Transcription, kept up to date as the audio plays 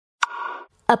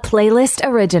a Playlyst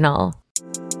original.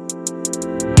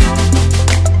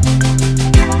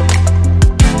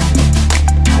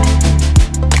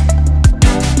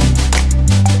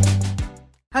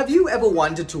 Have you ever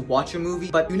wanted to watch a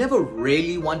movie, but you never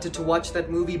really wanted to watch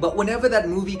that movie, but whenever that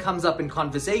movie comes up in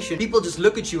conversation, people just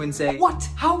look at you and say, "What?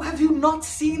 How have you not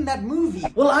seen that movie?"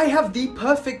 Well, I have the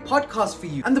perfect podcast for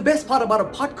you. And the best part about a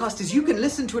podcast is you can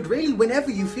listen to it really whenever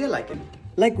you feel like it.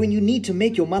 Like when you need to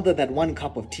make your mother that 1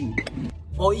 cup of tea.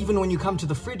 Or even when you come to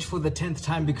the fridge for the 10th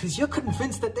time because you're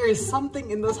convinced that there is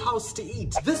something in this house to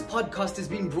eat. This podcast is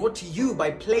being brought to you by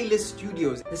Playlyst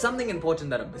Studios. There's something important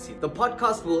that I'm missing. The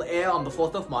podcast will air on the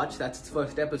 4th of March. That's its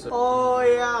first episode. Oh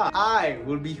yeah, I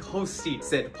will be hosting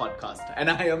said podcast and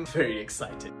I am very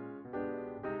excited.